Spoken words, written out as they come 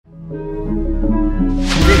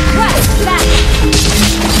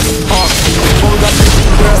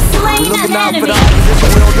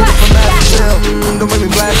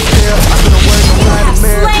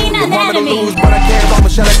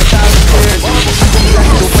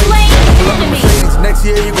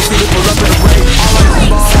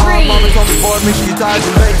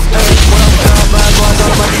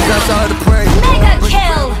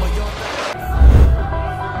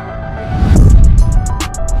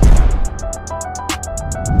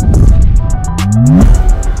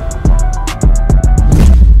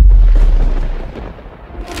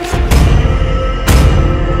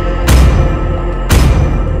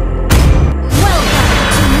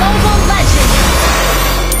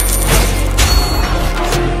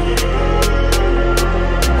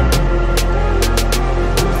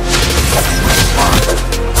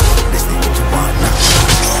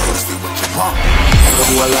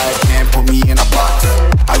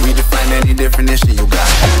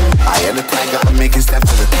taking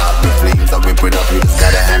steps to the top. The flames, I rip it up, you just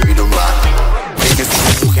gotta hand me the rock. Taking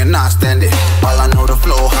steps, you cannot stand it. All I know, the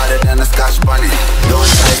flow harder than a Scotch bonnet. Don't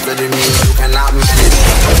try studying me, you cannot manage.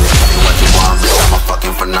 Say what you want, bitch, I'm a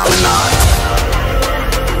fucking phenomenon.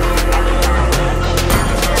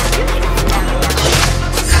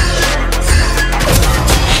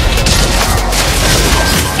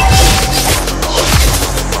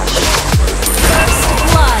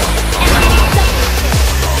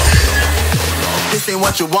 This ain't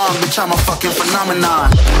what you want, bitch, I'm a fucking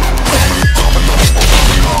phenomenon.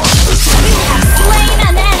 You have slain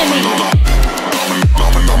an enemy.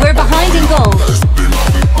 We're behind in goal.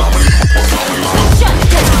 Shut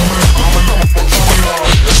down.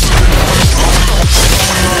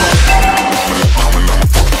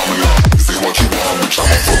 This ain't what you want, bitch,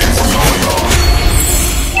 I'm a fucking phenomenon.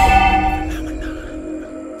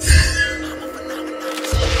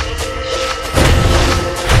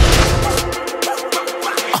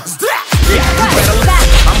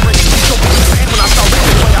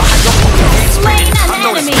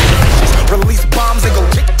 Release bombs and go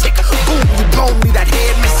tick tick. Boom, you blow me, that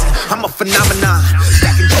head missing. I'm a phenomenon.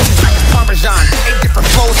 Stacking cheese like it's Parmesan. 8 different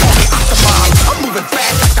flows, call me Octomom. I'm moving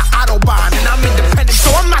fast like the Autobahn. And I'm independent,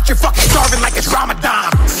 so I'm not your fucking starving like it's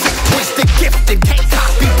Ramadan. Sick, twisted, gifted, can't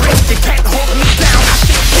copy, pasted, can't hold me down. I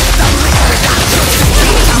think shit, I'm liquid, I trust it.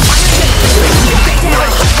 I'm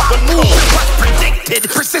what's predicted.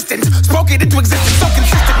 Persistent, spoke it into existence, so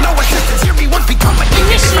consistent, no assistance. Hear me once become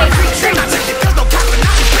addicted. There's no cap and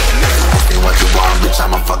I'm breaking this. Say what you want, bitch,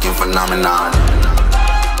 I'm a fucking phenomenon.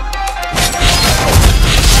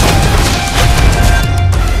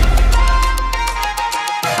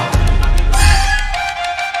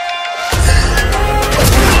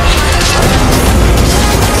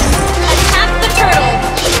 Attack the turtle.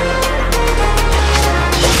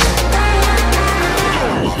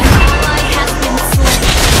 Ally has been slain.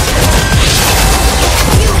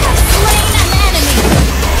 You have slain an enemy.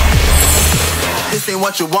 This ain't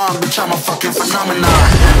what you want, bitch, I'm a fucking phenomenon.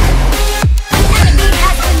 An enemy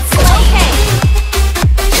has been slain. Okay.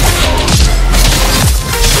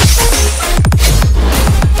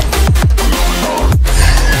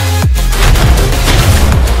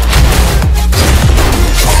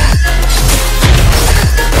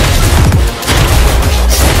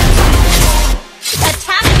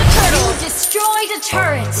 Attack the turtle. You destroyed a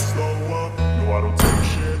turret. Slow up, no, I don't take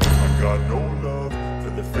shit. I got no love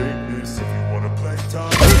for the fakeness. If you wanna play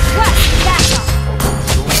tough, Request backup.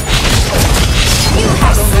 You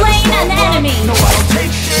have slain an enemy. No, I don't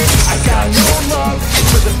take shit. I got no love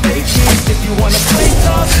for the fakeness. If you wanna play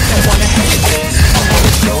tough and wanna hate this, I'm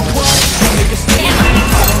gonna show up and make a statement.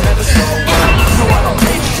 I don't ever slow up. No, I don't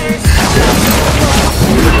take shit. I got no love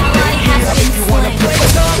for the fakeness. If you wanna play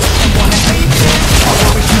tough and wanna hate this, I'm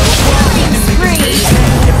gonna show up and make a statement.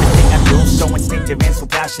 Everything I do so instinctive and so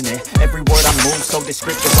passionate. Every word I move so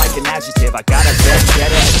descriptive like an adjective. I got a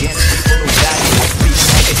vendetta against people who value it. Speak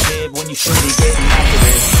negative when you should be getting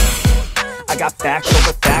accurate. I got facts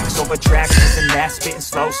over tracks, and that spitting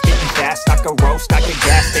slow, spitting fast. I could roast, I could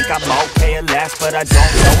gas, think I'm okay at last, but I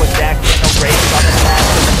don't know if that can erase all the past.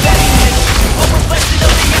 Cause the pettiness, a reflection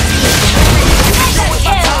of the emptiness.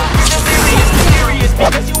 Delirious,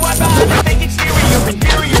 because you are not everything exterior,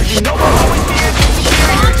 inferior. You know I'm always here,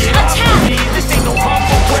 superior. Get off of me, this ain't no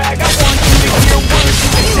humble brag. I want you to hear words you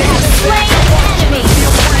can say. Slain an enemy.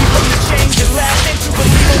 Feel free from the change and laugh, and to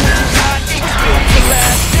believe in what you got, it was built to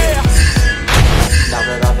last, yeah. Now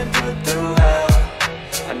that I've been put through hell,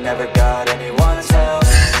 I never got anyone's help.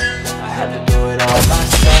 I had to do it all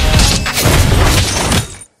myself.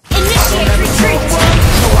 Initiate retreat.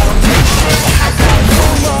 No, I don't take shit. I got no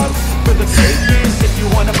love for the fakeness. If you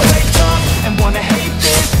wanna play tough and wanna hate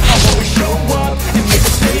this, I'll always show up and make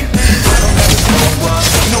a statement. I don't ever slow up.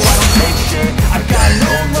 No, I don't take shit. I got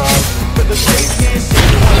no love for the fakeness. If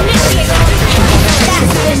you wanna play tough and wanna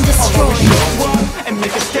hate this, I'll always show up and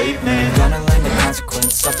make a statement. Gonna learn the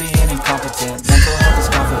consequence of being incompetent. Mental health is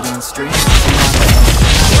confidence. Dreams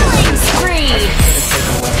Killing spree.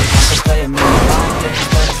 play a million mind games,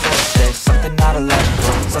 but it's all safe. Something not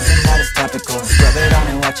illogical, something that is topical. Rub it on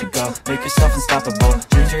and watch it go. Make yourself unstoppable.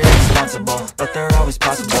 Dreams are irresponsible, but they're always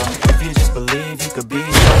possible. If you just believe, you could be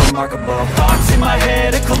so remarkable. Thoughts in my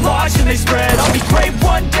head, a collage and they spread. I'll be great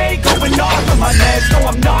one day, going off of my meds. No,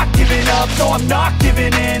 I'm not giving up, no, I'm not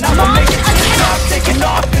giving in. I'ma make it to the top, taking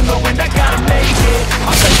off in the wind. I gotta make it.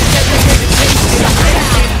 I'm taking every day to taste it. I'm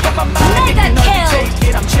facing, but my mind it can undertake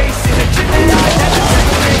it. I'm chasing a dream that I never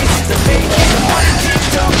take. It's a fake, the money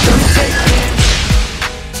keeps up, don't take it.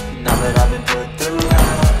 Now that I've been put through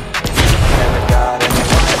hell, I never got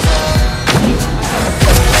anyone's help. I had to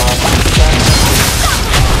put it all myself.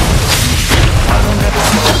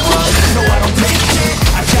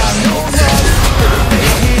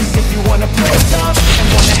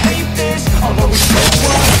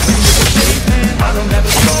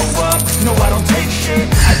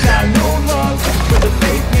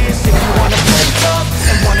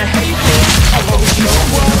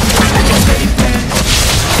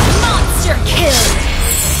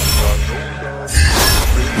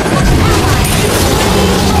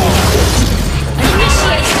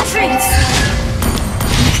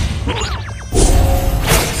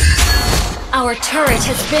 turret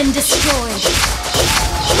has been destroyed.